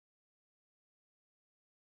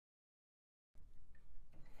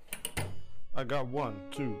I got 1,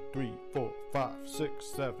 2, 3, 4, 5, 6,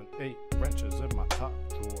 7, 8 wrenches in my top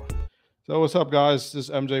drawer. So what's up, guys? This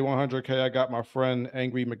is MJ100K. I got my friend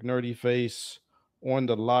Angry McNerdy Face on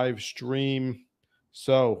the live stream.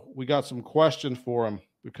 So we got some questions for him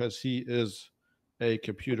because he is a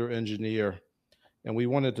computer engineer. And we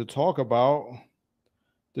wanted to talk about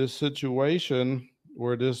this situation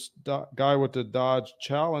where this guy with the Dodge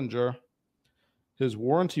Challenger, his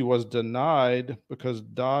warranty was denied because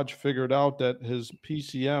Dodge figured out that his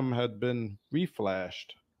PCM had been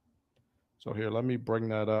reflashed. So here, let me bring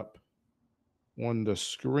that up on the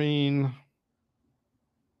screen.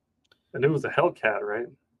 And it was a Hellcat, right?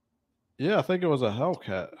 Yeah, I think it was a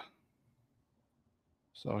Hellcat.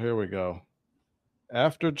 So here we go.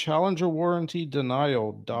 After Challenger warranty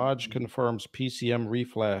denial, Dodge confirms PCM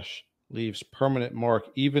reflash leaves permanent mark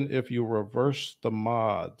even if you reverse the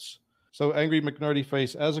mods. So Angry McNerdy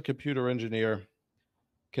Face, as a computer engineer,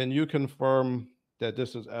 can you confirm that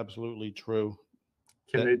this is absolutely true?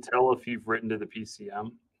 Can they tell if you've written to the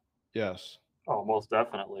PCM? Yes. Oh, most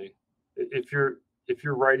definitely. If you're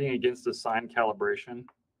writing against a signed calibration,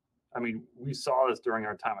 I mean, we saw this during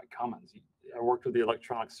our time at Cummins. I worked with the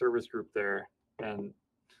electronic service group there, and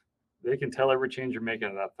they can tell every change you're making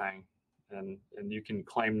to that thing, and you can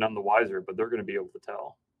claim none the wiser, but they're going to be able to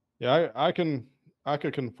tell. Yeah, I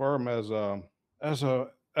could confirm as a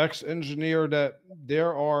ex-engineer that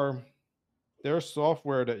there's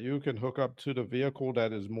software that you can hook up to the vehicle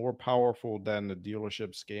that is more powerful than the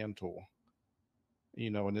dealership scan tool.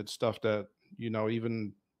 And it's stuff that,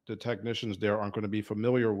 even the technicians there aren't going to be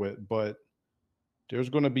familiar with, but there's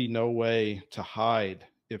going to be no way to hide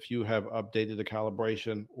if you have updated the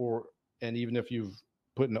calibration and even if you've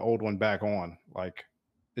put an old one back on,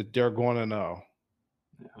 they're going to know.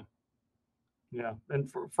 Yeah. Yeah. And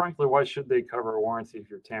frankly, why should they cover a warranty if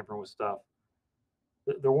you're tampering with stuff?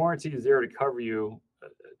 The warranty is there to cover you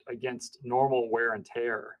against normal wear and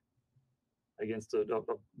tear, against a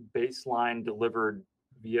baseline delivered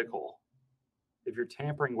vehicle. If you're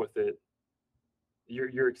tampering with it,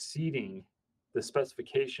 you're exceeding the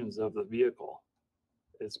specifications of the vehicle.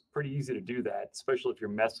 It's pretty easy to do that, especially if you're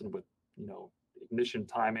messing with, ignition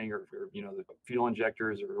timing or the fuel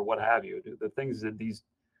injectors or what have you. The things that these,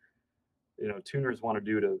 tuners want to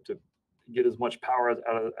do to get as much power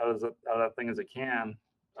out of that thing as it can.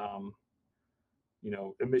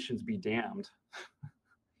 Emissions be damned.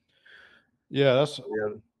 Yeah,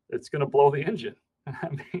 it's going to blow the engine. I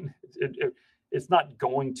mean, it's not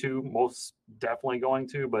going to, most definitely going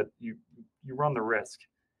to, but you run the risk.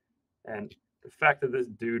 And the fact that this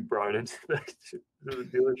dude brought it into the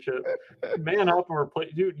dealership, man up and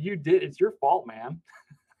replace, dude, you did. It's your fault, man.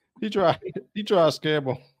 He tried to scam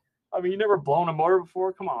him. I mean, you never blown a motor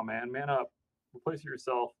before. Come on, man up, replace it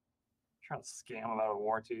yourself. Trying to scam him out of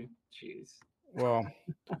warranty. Jeez. Well,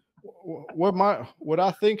 what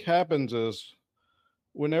I think happens is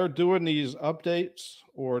when they're doing these updates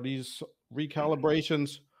or these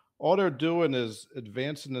recalibrations, all they're doing is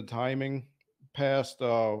advancing the timing past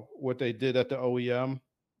what they did at the OEM.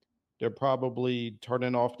 They're probably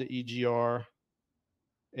turning off the EGR,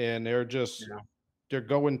 and they're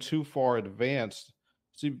going too far advanced.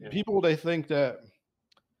 See, people, they think that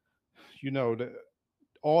that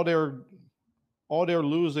all they're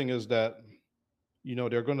losing is that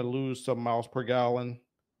they're going to lose some miles per gallon,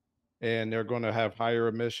 and they're going to have higher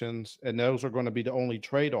emissions, and those are going to be the only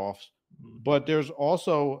trade-offs. But there's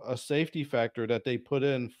also a safety factor that they put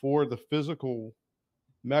in for the physical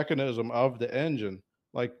mechanism of the engine.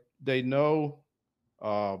 Like they know,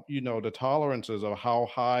 the tolerances of how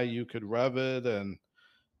high you could rev it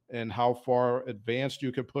and how far advanced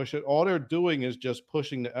you could push it. All they're doing is just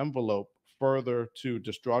pushing the envelope further to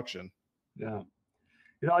destruction. Yeah.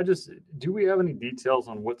 Do we have any details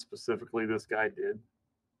on what specifically this guy did?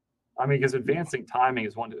 I mean, because advancing timing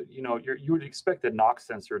is one, you would expect the knock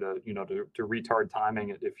sensor to retard timing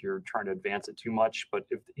if you're trying to advance it too much. But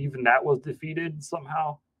if even that was defeated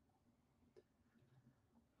somehow.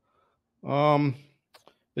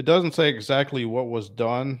 It doesn't say exactly what was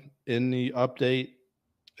done in the update.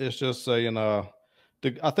 It's just saying, I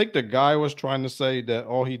think the guy was trying to say that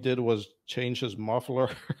all he did was change his muffler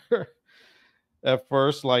at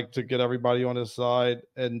first, to get everybody on his side.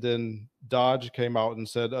 And then Dodge came out and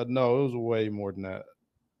said, no, it was way more than that.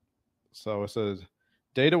 So it says,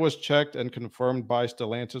 data was checked and confirmed by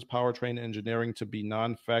Stellantis Powertrain Engineering to be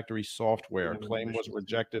non-factory software. Claim was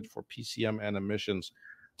rejected for PCM and emissions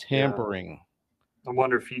tampering. I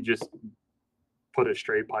wonder if he just put a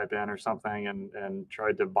straight pipe in or something and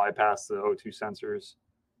tried to bypass the O2 sensors.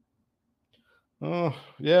 Oh,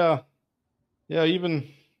 yeah. Yeah, even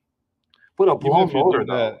But a blown motor,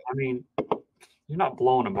 though. I mean, you're not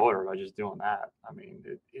blowing a motor by just doing that. I mean,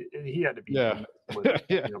 he had to be Yeah. with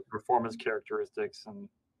Yeah. performance characteristics and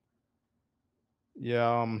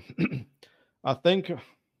Yeah. I think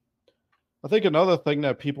I think another thing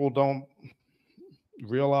that people don't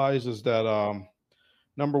realize is that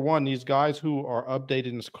number one, these guys who are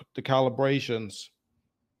updating the calibrations,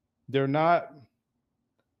 they're not,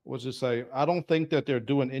 what's it say? I don't think that they're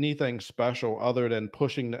doing anything special other than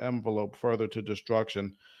pushing the envelope further to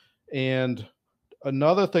destruction. And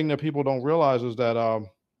another thing that people don't realize is that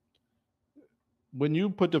when you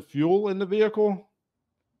put the fuel in the vehicle,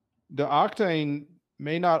 the octane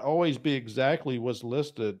may not always be exactly what's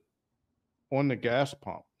listed on the gas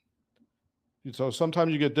pump. So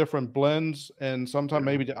sometimes you get different blends, and sometimes yeah,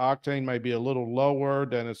 maybe the octane might be a little lower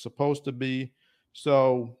than it's supposed to be.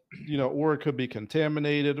 So, or it could be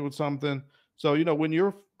contaminated with something. So,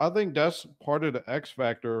 I think that's part of the X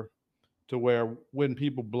factor to where when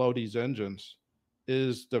people blow these engines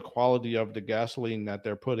is the quality of the gasoline that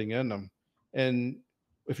they're putting in them. And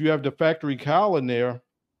if you have the factory cal in there,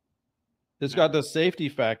 it's got the safety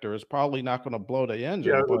factor. It's probably not going to blow the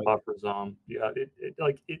engine, there's a but buffer zone. Yeah,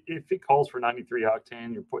 if it calls for 93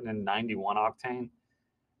 octane, you're putting in 91 octane.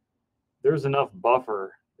 There's enough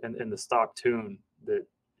buffer in the stock tune that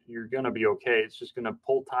you're going to be okay. It's just going to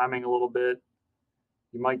pull timing a little bit.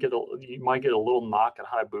 You might get a little knock at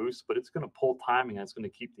high boost, but it's going to pull timing and it's going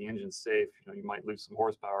to keep the engine safe. You might lose some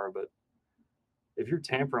horsepower, but if you're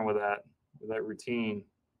tampering with that routine,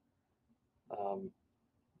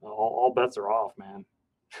 all bets are off, man.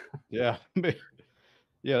 yeah,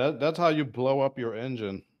 yeah, that's how you blow up your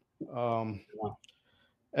engine. Yeah.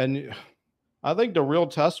 And I think the real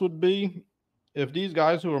test would be if these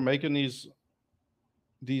guys who are making these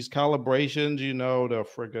calibrations, the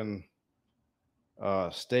freaking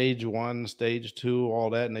stage 1, stage 2, all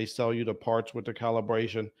that, and they sell you the parts with the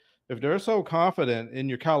calibration. If they're so confident in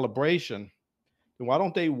your calibration, then why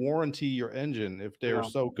don't they warranty your engine if they're Yeah.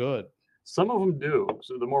 so good? Some of them do.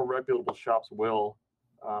 So the more reputable shops will.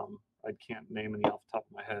 I can't name any off the top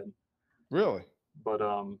of my head, Really? but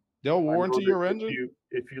They'll I know warranty that your engine?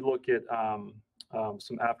 if you look at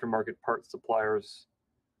some aftermarket parts suppliers,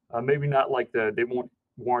 maybe not like they won't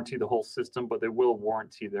warranty the whole system, but they will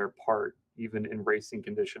warranty their part even in racing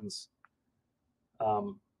conditions.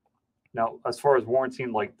 Now, as far as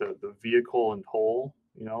warranting like the vehicle in whole,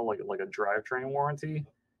 like a drivetrain warranty,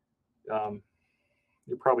 um,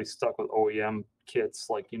 you're probably stuck with OEM kits.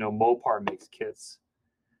 Like Mopar makes kits.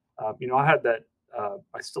 I had that.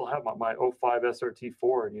 I still have my '05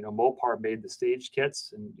 SRT4, and Mopar made the stage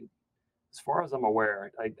kits, and as far as I'm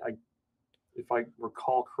aware, I if I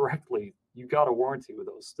recall correctly, you got a warranty with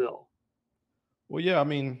those still. Well, yeah, I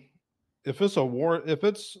mean, if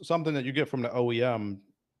it's something that you get from the OEM,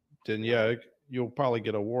 then yeah, you'll probably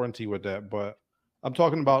get a warranty with that. But I'm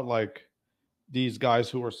talking about like these guys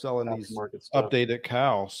who are selling these Aftermarket stuff. updated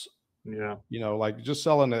cows, Yeah. like just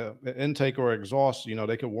selling an intake or exhaust,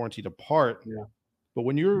 they could warranty the part. Yeah. But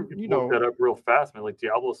when You you're, can look that up real fast, man. Like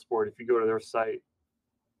Diablo Sport, if you go to their site,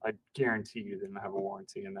 I guarantee you they don't have a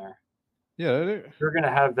warranty in there. yeah, They're gonna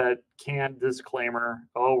have that canned disclaimer.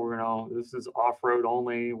 Oh, this is off-road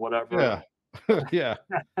only, whatever. yeah, yeah,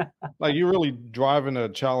 like you're really driving a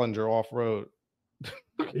Challenger off road.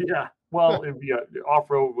 Yeah. Well, it'd be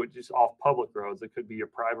off-road with just off public roads. It could be a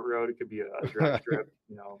private road. It could be a drag strip,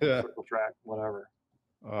 Yeah. circle track, whatever.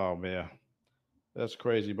 Oh man, that's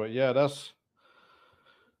crazy. But yeah, that's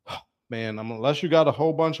man. Unless you got a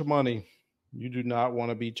whole bunch of money, you do not want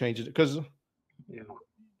to be changing it because You know.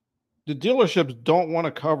 the dealerships don't want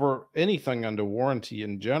to cover anything under warranty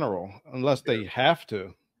in general unless they have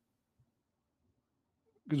to.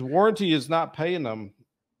 Because warranty is not paying them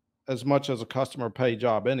as much as a customer pay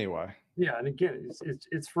job anyway. Yeah, and again,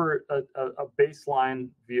 it's for a baseline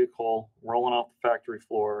vehicle rolling off the factory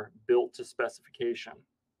floor, built to specification.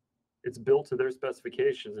 It's built to their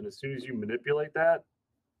specifications, and as soon as you manipulate that,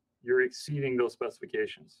 you're exceeding those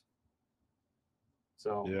specifications.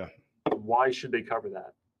 So Yeah. why should they cover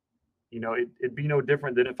that? It'd be no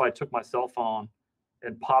different than if I took my cell phone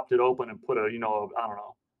and popped it open and put I don't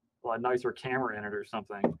know, a nicer camera in it or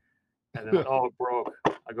something, and then it broke.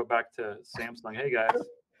 I go back to Samsung. Hey guys,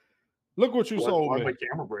 Look what you sold why me. my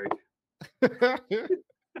camera break?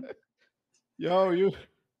 Yo, you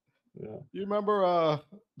Yeah. remember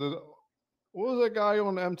what was that guy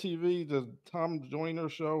on MTV, the Tom Joyner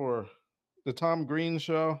show or the Tom Green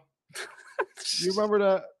show? You remember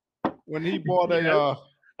that when he bought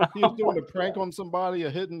he was doing a prank on somebody, a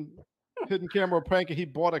hidden camera prank, and he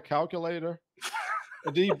bought a calculator.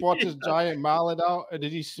 And then he brought this giant mallet out, and then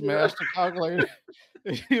he smashed the calculator.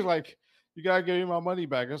 And he's like, "You gotta give me my money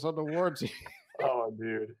back. It's under warranty." Oh,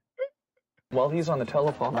 dude. While he's on the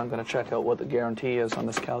telephone, I'm going to check out what the guarantee is on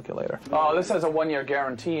this calculator. Oh, this has a 1-year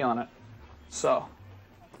guarantee on it. So,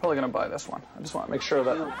 probably going to buy this one. I just want to make sure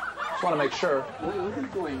that... Just want to make sure. What is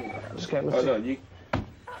going on? Just can't listen. Oh, no, you...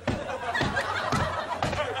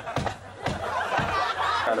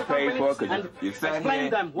 Gotta pay for it because you sat Explain here,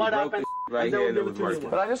 them what you broke happened, the right and they here will and it give was it to you. working.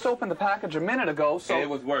 But I just opened the package a minute ago, so... And it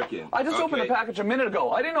was working. I just opened the package a minute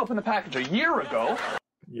ago. I didn't open the package a year ago.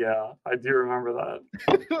 Yeah, I do remember that.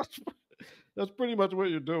 That's pretty much what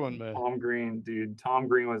you're doing, man. Tom Green, dude. Tom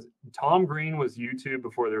Green was YouTube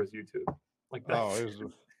before there was YouTube. Like that.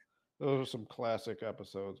 Oh, those are some classic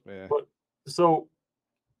episodes, man. But so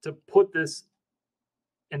to put this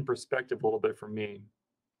in perspective a little bit for me,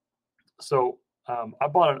 so I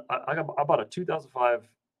bought a 2005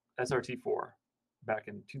 SRT4 back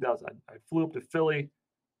in 2000. I flew up to Philly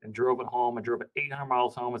and drove it home. I drove it 800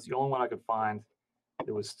 miles home. It's the only one I could find.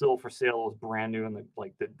 It was still for sale. It was brand new, and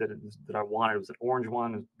that I wanted. It was an orange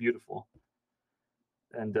one. It was beautiful,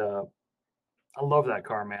 and I love that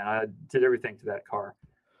car, man. I did everything to that car,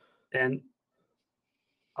 and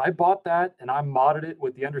I bought that and I modded it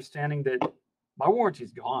with the understanding that my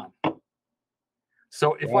warranty's gone.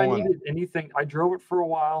 So if I needed anything, I drove it for a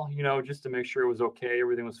while, just to make sure it was okay,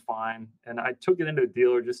 everything was fine, and I took it into the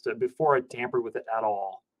dealer before I tampered with it at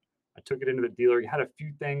all. I took it into the dealer. He had a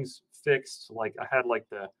few things fixed, like I had like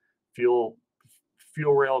the fuel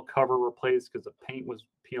rail cover replaced because the paint was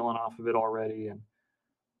peeling off of it already, and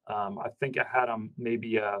I think I had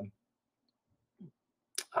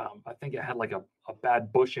I think I had like a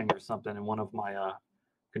bad bushing or something in one of my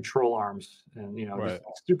control arms, and just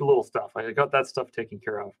stupid little stuff. I got that stuff taken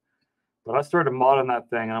care of, but I started modding that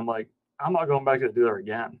thing, and I'm like, I'm not going back to the dealer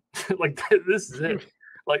again. Like this is it.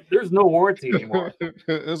 Like there's no warranty anymore.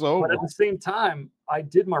 It's over. But at the same time, I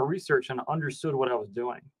did my research and understood what I was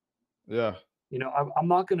doing. Yeah. I'm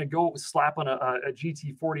not going to go slap on a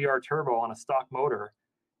GT40R turbo on a stock motor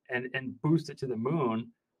and boost it to the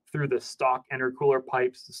moon through the stock intercooler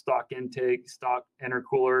pipes, the stock intake, stock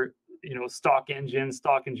intercooler, stock engine,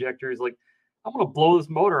 stock injectors. Like I'm going to blow this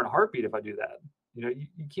motor in a heartbeat if I do that. You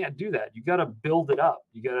can't do that. You got to build it up.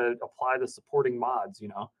 You got to apply the supporting mods,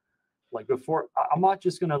 like before. I'm not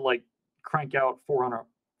just going to like crank out 400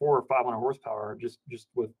 or 500 horsepower just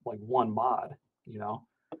with like one mod,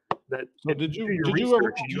 that. So did you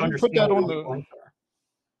put that on the,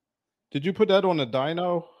 did you put that on the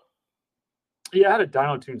dyno? Yeah, I had a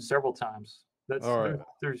dyno tuned several times. That's all right.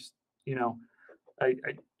 There's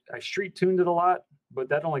I street tuned it a lot, but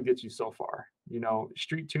that only gets you so far.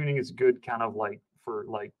 Street tuning is good kind of like for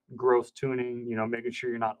like gross tuning, making sure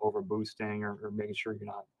you're not over boosting or making sure you're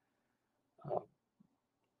not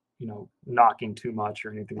knocking too much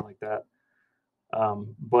or anything like that.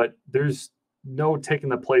 But there's no taking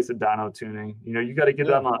the place of dyno tuning. You got to get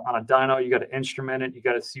that on a dyno. You got to instrument it. You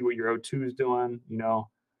got to see what your O2 is doing.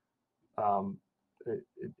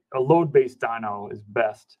 A load-based dyno is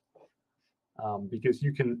best because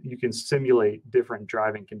you can simulate different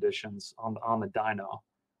driving conditions on the dyno,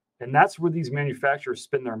 and that's where these manufacturers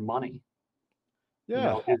spend their money.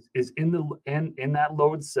 Yeah, is in that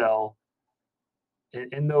load cell.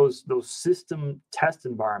 In those system test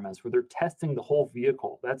environments where they're testing the whole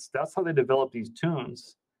vehicle. That's how they develop these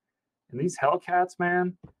tunes. And these Hellcats,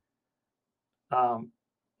 man,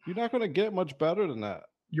 you're not going to get much better than that.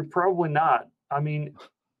 You're probably not. I mean,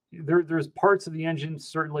 there's parts of the engine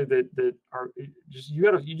certainly that are just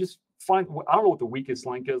you just find. I don't know what the weakest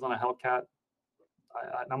link is on a Hellcat.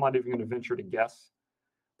 I'm not even going to venture to guess,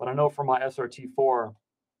 but I know for my SRT4,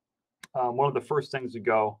 one of the first things to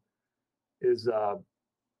go is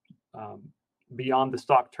beyond the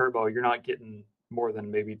stock turbo. You're not getting more than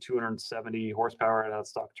maybe 270 horsepower out of that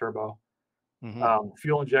stock turbo. Mm-hmm.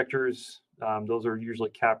 Fuel injectors, those are usually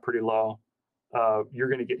capped pretty low. You're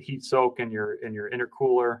going to get heat soak in your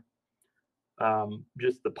intercooler,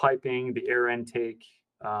 just the piping, the air intake,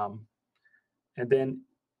 and then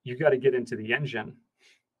you got to get into the engine.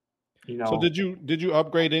 So did you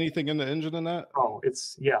upgrade anything in the engine in that? Oh,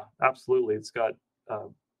 absolutely. It's got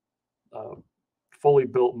fully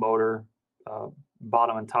built motor,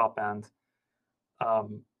 bottom and top end.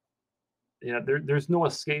 There's no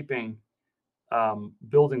escaping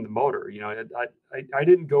building the motor. I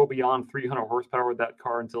didn't go beyond 300 horsepower with that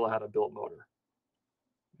car until I had a built motor.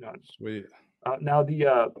 Sweet. Now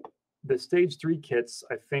the stage 3 kits,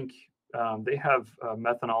 I think they have a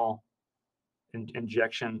methanol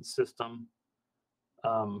injection system.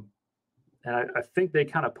 And I think they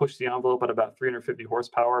kind of push the envelope at about 350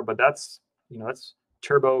 horsepower, but that's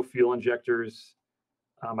turbo, fuel injectors.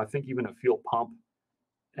 I think even a fuel pump,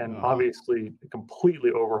 and obviously a completely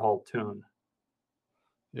overhauled tune.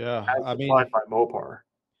 Yeah, as I supplied mean, by Mopar.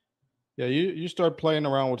 yeah, you start playing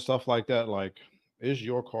around with stuff like that, like it's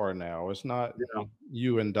your car now. It's not Yeah,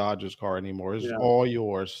 you and Dodge's car anymore. It's yeah. all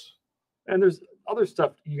yours. And there's other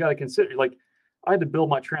stuff you got to consider. Like, I had to build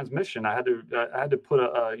my transmission. I had to put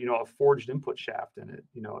a forged input shaft in it.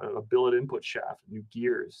 A billet input shaft, new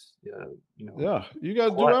gears. Yeah, you got to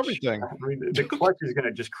do Clutch. everything. I mean, the clutch is going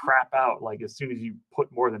to just crap out like as soon as you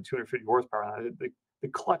put more than 250 horsepower on it. The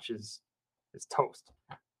clutch is toast.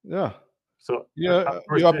 Yeah, So yeah, of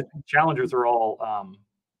course, you up. the Challengers are all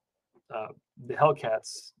the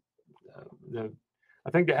Hellcats. I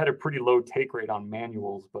think they had a pretty low take rate on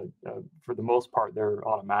manuals, but for the most part, they're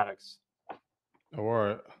automatics.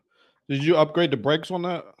 Or did you upgrade the brakes on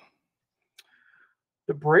that?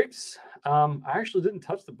 The brakes, I actually didn't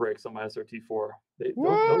touch the brakes on my SRT4. Those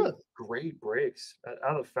are What? great brakes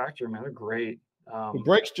out of the factory, man. They're great. The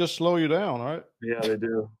brakes just slow you down, right? Yeah, they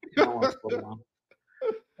do. I don't want to slow down.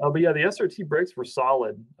 But yeah, the SRT brakes were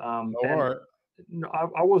solid. All And right. no,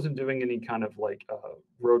 I wasn't doing any kind of like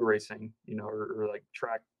road racing, or like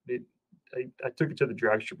track. I took it to the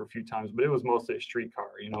drag strip a few times, but it was mostly a street car.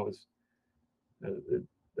 It was.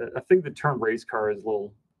 I think the term race car is a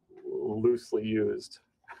little loosely used.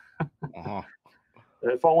 Uh-huh.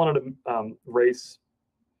 If I wanted to race,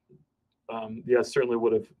 yeah, certainly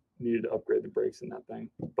would have needed to upgrade the brakes in that thing.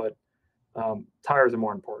 But tires are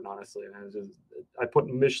more important, honestly. And I put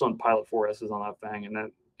Michelin Pilot 4S's on that thing, and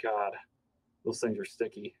then, God, those things are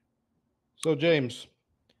sticky. So, James,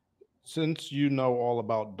 since you know all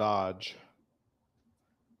about Dodge,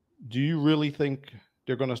 do you really think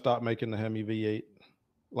they're going to stop making the Hemi V8?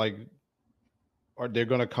 Like, are they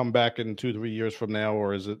going to come back in 2-3 years from now,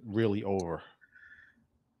 or is it really over?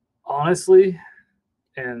 Honestly,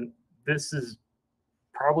 and this is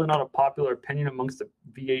probably not a popular opinion amongst the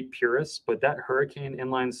V8 purists, but that Hurricane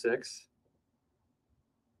inline six,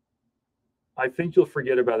 I think you'll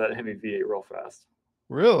forget about that Hemi V8 real fast.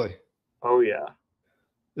 Really? Oh yeah.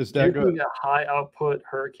 Is that Giving good? a high output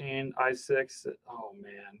Hurricane i6, oh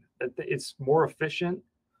man, it's more efficient.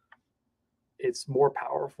 It's more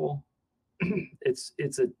powerful.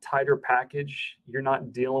 It's a tighter package. You're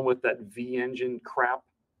not dealing with that V engine crap.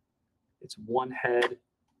 It's one head.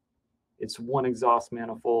 It's one exhaust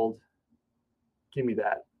manifold. Give me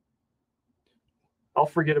that. I'll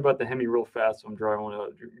forget about the Hemi real fast when I'm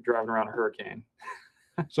driving around a Hurricane.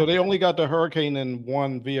 So they only got the Hurricane in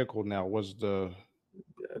one vehicle now. Was the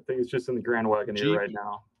I think it's just in the Grand Wagoneer Jeep? right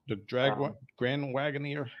now. The Grand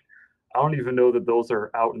Wagoneer? I don't even know that those are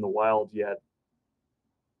out in the wild yet.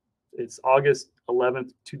 It's August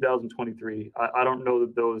 11th, 2023. I don't know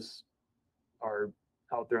that those are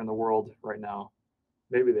out there in the world right now.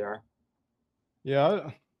 Maybe they are. Yeah,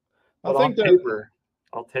 I But think on that paper,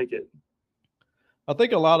 I'll take it. I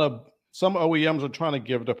think a lot of some OEMs are trying to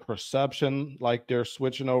give the perception like they're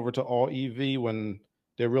switching over to all EV when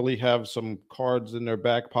they really have some cards in their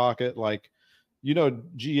back pocket. Like,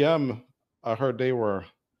 GM, I heard they were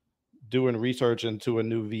doing research into a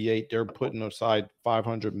new V8. They're putting aside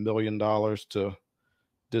 $500 million to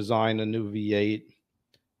design a new V8.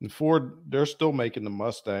 And Ford, they're still making the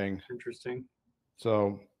Mustang. Interesting.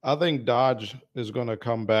 So I think Dodge is going to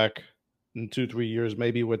come back in 2-3 years,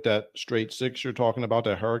 maybe with that straight six you're talking about,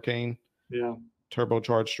 that Hurricane. Yeah.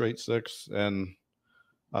 Turbocharged straight six. And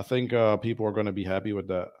I think people are going to be happy with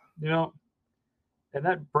that. And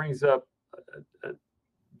that brings up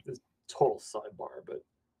this total sidebar, but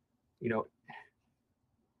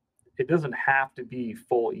it doesn't have to be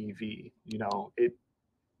full EV.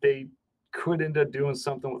 They could end up doing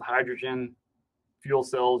something with hydrogen fuel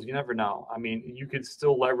cells. You never know. I mean, you could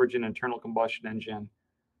still leverage an internal combustion engine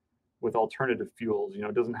with alternative fuels.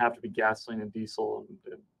 It doesn't have to be gasoline and diesel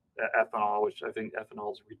and ethanol, which I think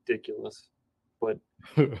ethanol is ridiculous. But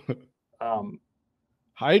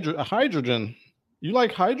hydrogen. You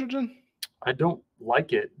like hydrogen? I don't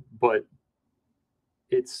like it, but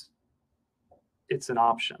it's an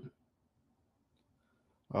option.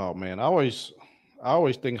 Oh man, I always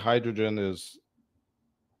think hydrogen is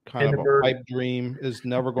kind of a pipe dream. Is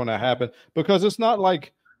never going to happen because it's not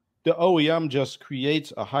like the OEM just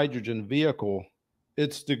creates a hydrogen vehicle.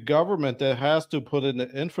 It's the government that has to put in the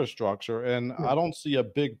infrastructure, and I don't see a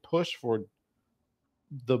big push for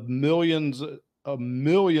the millions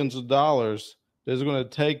of dollars that it's going to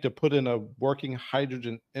take to put in a working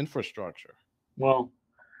hydrogen infrastructure. Well,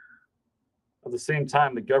 at the same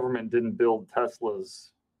time, the government didn't build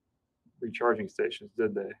Tesla's recharging stations,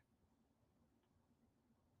 did they?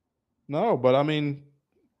 No, but I mean,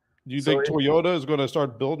 do you think Toyota is going to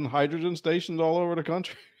start building hydrogen stations all over the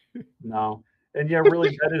country? No. And yeah,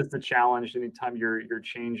 really, that is the challenge. Anytime you're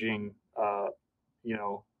changing you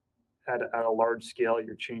know, at a large scale,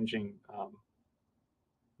 you're changing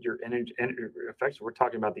your energy. Effectively, we're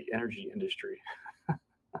talking about the energy industry,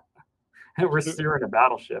 and we're steering a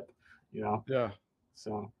battleship. You know, Yeah.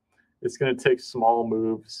 so it's going to take small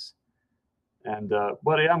moves. And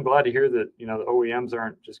but yeah, I'm glad to hear that, you know, the OEMs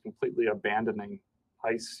aren't just completely abandoning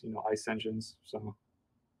ICE engines. So,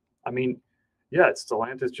 I mean, yeah,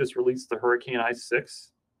 Stellantis just released the Hurricane Ice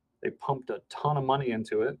 6. They pumped a ton of money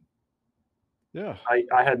into it. Yeah.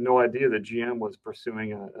 I had no idea that GM was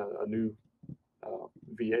pursuing a new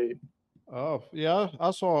V8. Oh, yeah.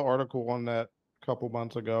 I saw an article on that a couple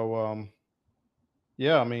months ago.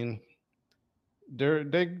 Yeah, I mean,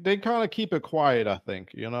 they kind of keep it quiet, I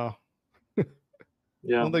think, you know. I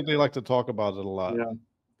Yeah, don't think they like to talk about it a lot. yeah.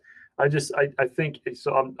 I think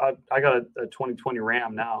so. I got a 2020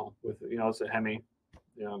 Ram now with, you know, it's a Hemi,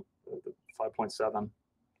 you know, the 5.7.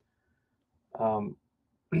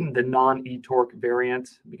 The non-e-torque variant,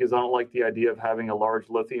 because I don't like the idea of having a large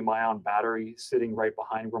lithium-ion battery sitting right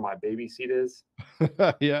behind where my baby seat is.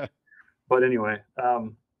 Yeah. But anyway,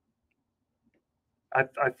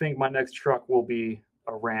 I think my next truck will be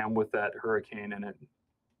a Ram with that Hurricane in it,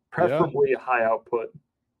 preferably a high output.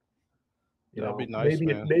 You That'd know, be nice,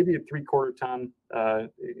 man. maybe a 3/4 ton.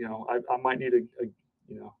 You know, I might need you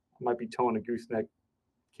know, I might be towing a gooseneck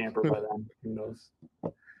camper by then. Who knows?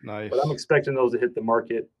 Nice. But I'm expecting those to hit the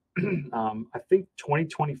market. I think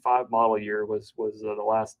 2025 model year was the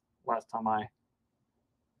last time I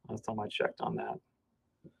checked on that.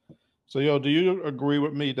 So, yo, do you agree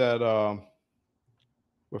with me that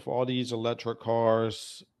with all these electric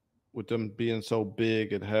cars, with them being so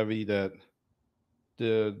big and heavy, that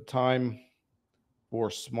the time for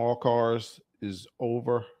small cars is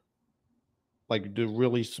over? Like the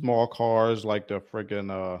really small cars, like the friggin'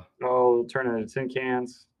 Oh, turning into tin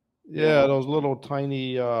cans. yeah, those little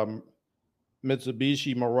tiny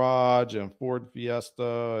Mitsubishi Mirage and Ford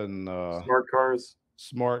Fiesta and Smart cars,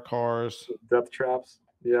 smart cars. death traps.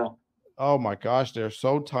 Yeah. Oh my gosh, they're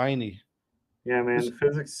so tiny. Yeah, man. The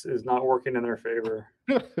physics is not working in their favor.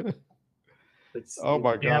 Oh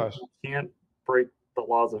my gosh. You can't break the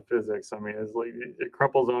laws of physics. I mean, it's like the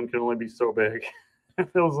crumple zone can only be so big.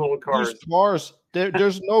 Those little cars. These cars,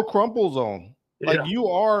 there's no crumple zone. Like Yeah. you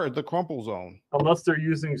are the crumple zone. Unless they're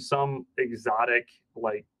using some exotic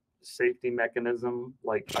like safety mechanism.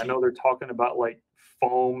 Like I know they're talking about like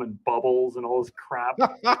foam and bubbles and all this crap.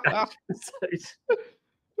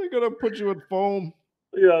 They're gonna put you in foam.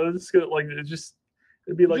 Yeah, it's just gonna like it'd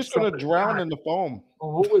be You're like just gonna something. drown in the foam. Oh,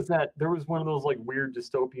 what was that? There was one of those like weird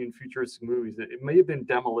dystopian futuristic movies. It may have been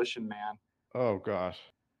Demolition Man. Oh gosh.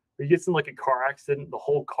 He gets in like a car accident, the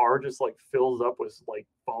whole car just like fills up with like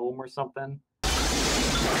foam or something.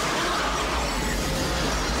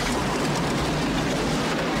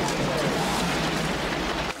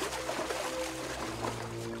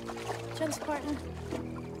 John Spartan.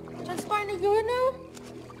 John Spartan, are you in now?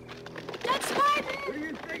 John Spartan! What do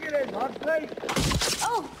you think it is, hot plate?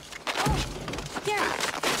 Oh, yeah.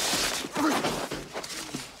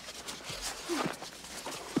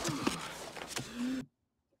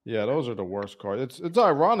 Yeah, those are the worst cars. It's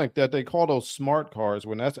ironic that they call those smart cars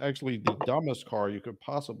when that's actually the dumbest car you could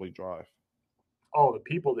possibly drive. Oh, the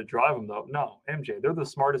people that drive them though. No, MJ, they're the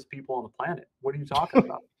smartest people on the planet. What are you talking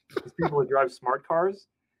about? These people that drive smart cars,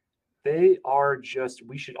 they are just,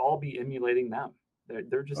 we should all be emulating them.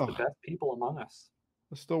 They're just the best people among us.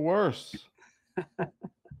 It's the worst.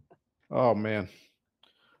 Oh man.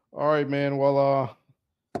 All right, man. Well,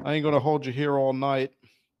 I ain't gonna hold you here all night.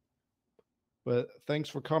 But thanks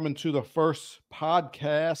for coming to the first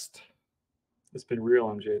podcast. It's been real,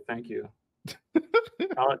 MJ. Thank you.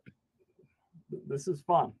 This is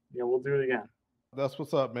fun. Yeah, we'll do it again. That's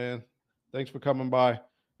what's up, man. Thanks for coming by.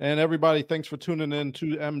 And everybody, thanks for tuning in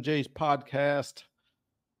to MJ's podcast.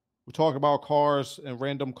 We talk about cars and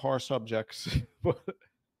random car subjects. And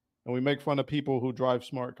we make fun of people who drive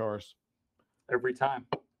smart cars. Every time.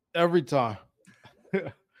 Every time.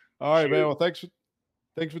 All right, man. Well, thanks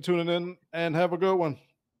for tuning in and have a good one.